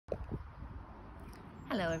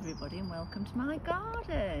Hello everybody and welcome to my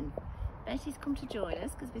garden. Betty's come to join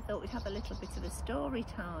us because we thought we'd have a little bit of a story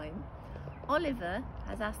time. Oliver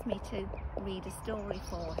has asked me to read a story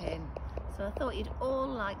for him, so I thought you'd all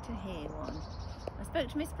like to hear one. I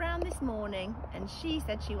spoke to Miss Brown this morning and she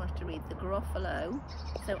said she wanted to read the Gruffalo,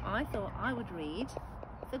 so I thought I would read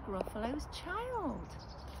the Gruffalo's Child.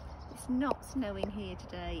 It's not snowing here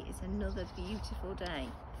today, it's another beautiful day.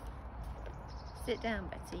 Sit down,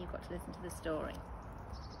 Betty, you've got to listen to the story.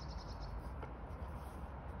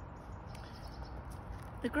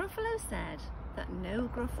 The Gruffalo said that no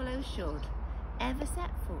Gruffalo should ever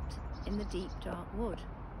set foot in the deep dark wood.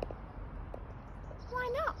 Why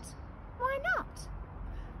not? Why not?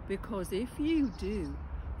 Because if you do,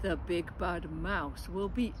 the big bad mouse will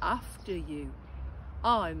be after you.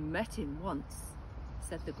 I met him once,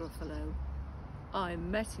 said the Gruffalo. I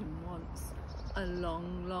met him once, a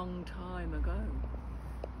long, long time ago.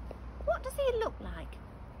 What does he look like?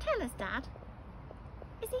 Tell us, Dad.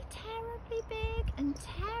 Is he terribly big and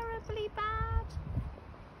terribly bad?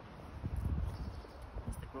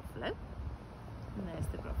 There's the Gruffalo, and there's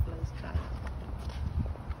the Gruffalo's child.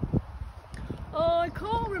 I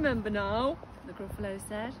can't remember now, the Gruffalo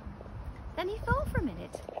said. Then he thought for a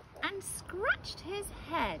minute and scratched his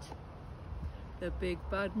head. The big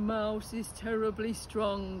bad mouse is terribly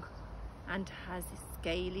strong and has a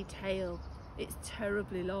scaly tail. It's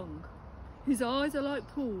terribly long. His eyes are like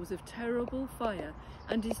pools of terrible fire,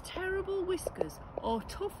 and his terrible whiskers are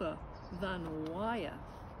tougher than wire.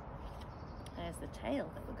 There's the tail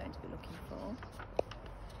that we're going to be looking for.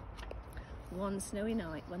 One snowy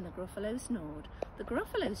night when the Gruffalo snored, the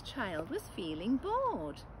Gruffalo's child was feeling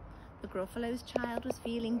bored. The Gruffalo's child was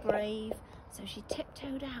feeling brave, so she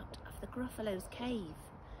tiptoed out of the Gruffalo's cave.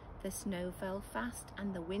 The snow fell fast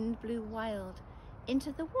and the wind blew wild.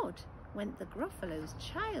 Into the wood went the Gruffalo's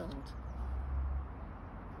child.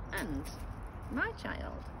 And my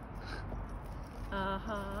child.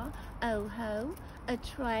 Aha, oh ho, a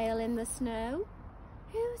trail in the snow.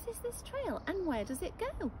 Whose is this trail and where does it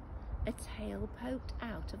go? A tail poked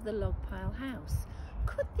out of the log pile house.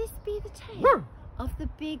 Could this be the tail of the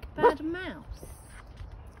big bad mouse?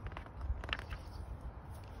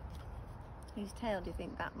 Whose tail do you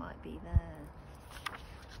think that might be there?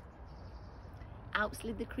 Out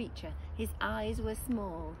slid the creature. His eyes were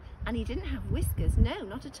small and he didn't have whiskers, no,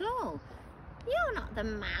 not at all. You're not the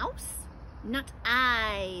mouse. Not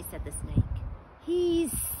I, said the snake.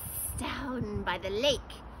 He's down by the lake,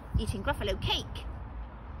 eating Gruffalo cake.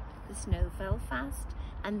 The snow fell fast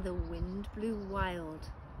and the wind blew wild.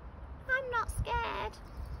 I'm not scared,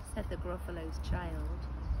 said the Gruffalo's child.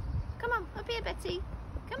 Come on, up here, Betty.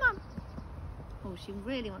 Come on. Oh, she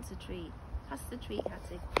really wants a treat. Pass the treat,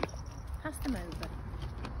 Hattie. Pass them over.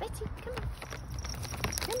 Betty, come on.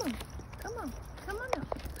 Come on. Come on. Come on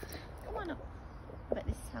up. Come on up. I bet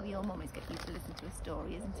this is how your mummies get you to listen to a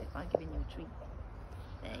story, isn't it? By giving you a treat.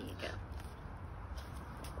 There you go.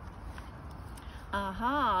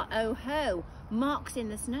 Aha, oh ho, marks in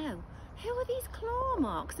the snow. Who are these claw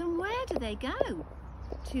marks and where do they go?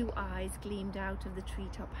 Two eyes gleamed out of the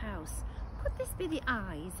treetop house. Could this be the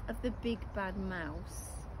eyes of the big bad mouse?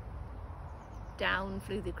 Down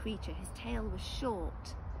flew the creature. His tail was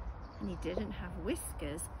short and he didn't have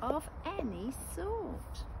whiskers of any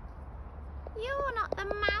sort. You're not the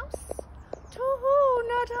mouse. Too,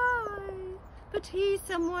 not I, but he's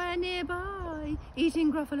somewhere nearby,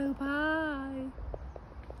 eating Gruffalo pie.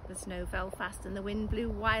 The snow fell fast and the wind blew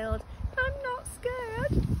wild. I'm not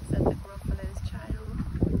scared, said the Gruffalo's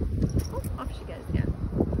child. Oh, off she goes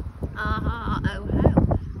again. Aha, oh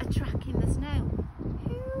ho, a track in the snow.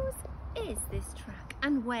 Whose is this track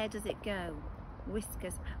and where does it go?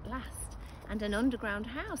 Whiskers at last and an underground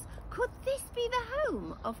house. Could this be the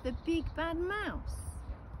home of the big bad mouse?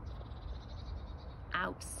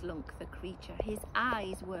 Out slunk the creature. His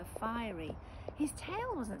eyes were fiery. His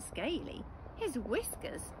tail wasn't scaly. His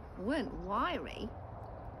whiskers weren't wiry.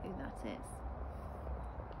 Who that is?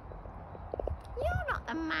 You're not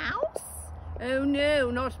the mouse. Oh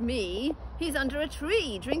no, not me. He's under a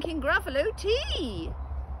tree drinking Gruffalo tea.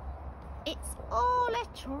 It's all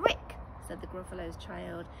a trick, said the Gruffalo's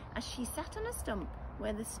child as she sat on a stump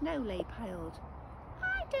where the snow lay piled.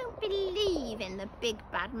 I don't believe in the big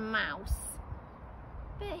bad mouse.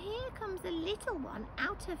 But here comes a little one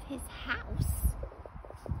out of his house.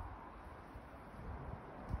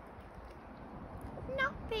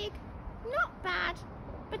 Not big, not bad,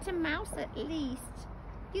 but a mouse at least.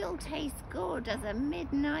 You'll taste good as a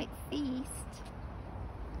midnight feast.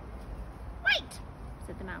 Wait,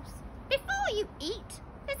 said the mouse. Before you eat,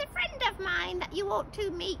 there's a friend of mine that you ought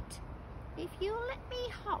to meet. If you'll let me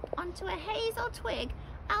hop onto a hazel twig,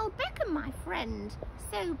 I'll beckon my friend,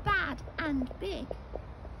 so bad and big.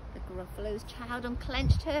 The Gruffalo's child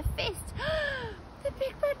unclenched her fist. The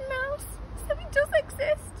big bad mouse, so he does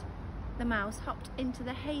exist. The mouse hopped into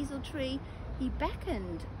the hazel tree. He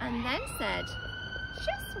beckoned and then said,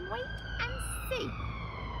 just wait and see.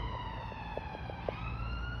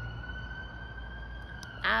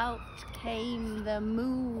 Out came the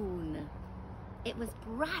moon. It was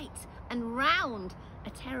bright and round. A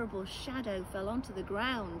terrible shadow fell onto the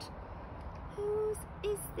ground. Who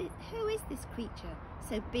is this creature,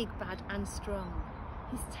 so big, bad and strong?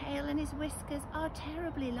 His tail and his whiskers are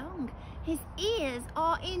terribly long. His ears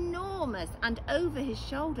are enormous, and over his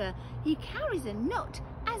shoulder he carries a nut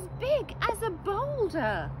as big as a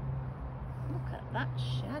boulder. Look at that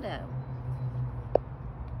shadow.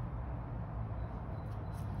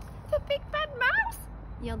 The big bad mouse,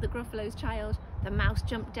 yelled the Gruffalo's child. The mouse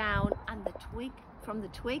jumped down and from the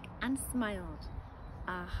twig and smiled.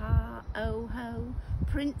 Aha, oh ho,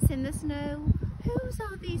 prints in the snow. Whose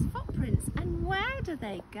are these footprints and where do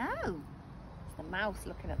they go? It's the mouse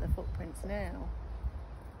looking at the footprints now.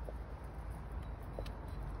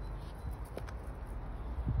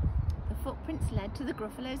 The footprints led to the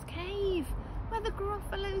Gruffalo's cave, where the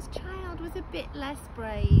Gruffalo's child was a bit less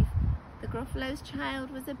brave. The Gruffalo's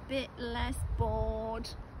child was a bit less bored.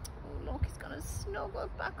 Oh look, he's gonna snuggle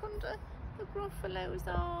back under the Gruffalo's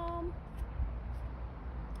arm.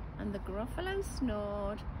 And the Gruffalo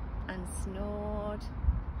snored and snored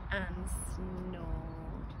and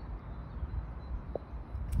snored.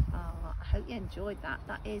 Oh, I hope you enjoyed that.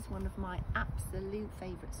 That is one of my absolute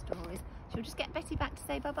favourite stories. Shall we just get Betty back to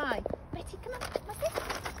say bye-bye? Betty, come on, my sister.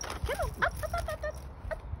 Come on, up.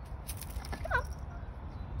 Come on.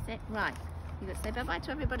 Sit, right. You've got to say bye-bye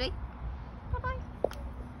to everybody. Bye-bye.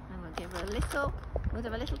 And we'll give her we'll do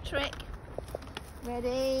a little trick.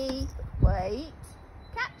 Ready? Wait.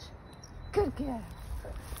 Catch. Good girl.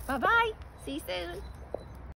 Bye-bye. See you soon.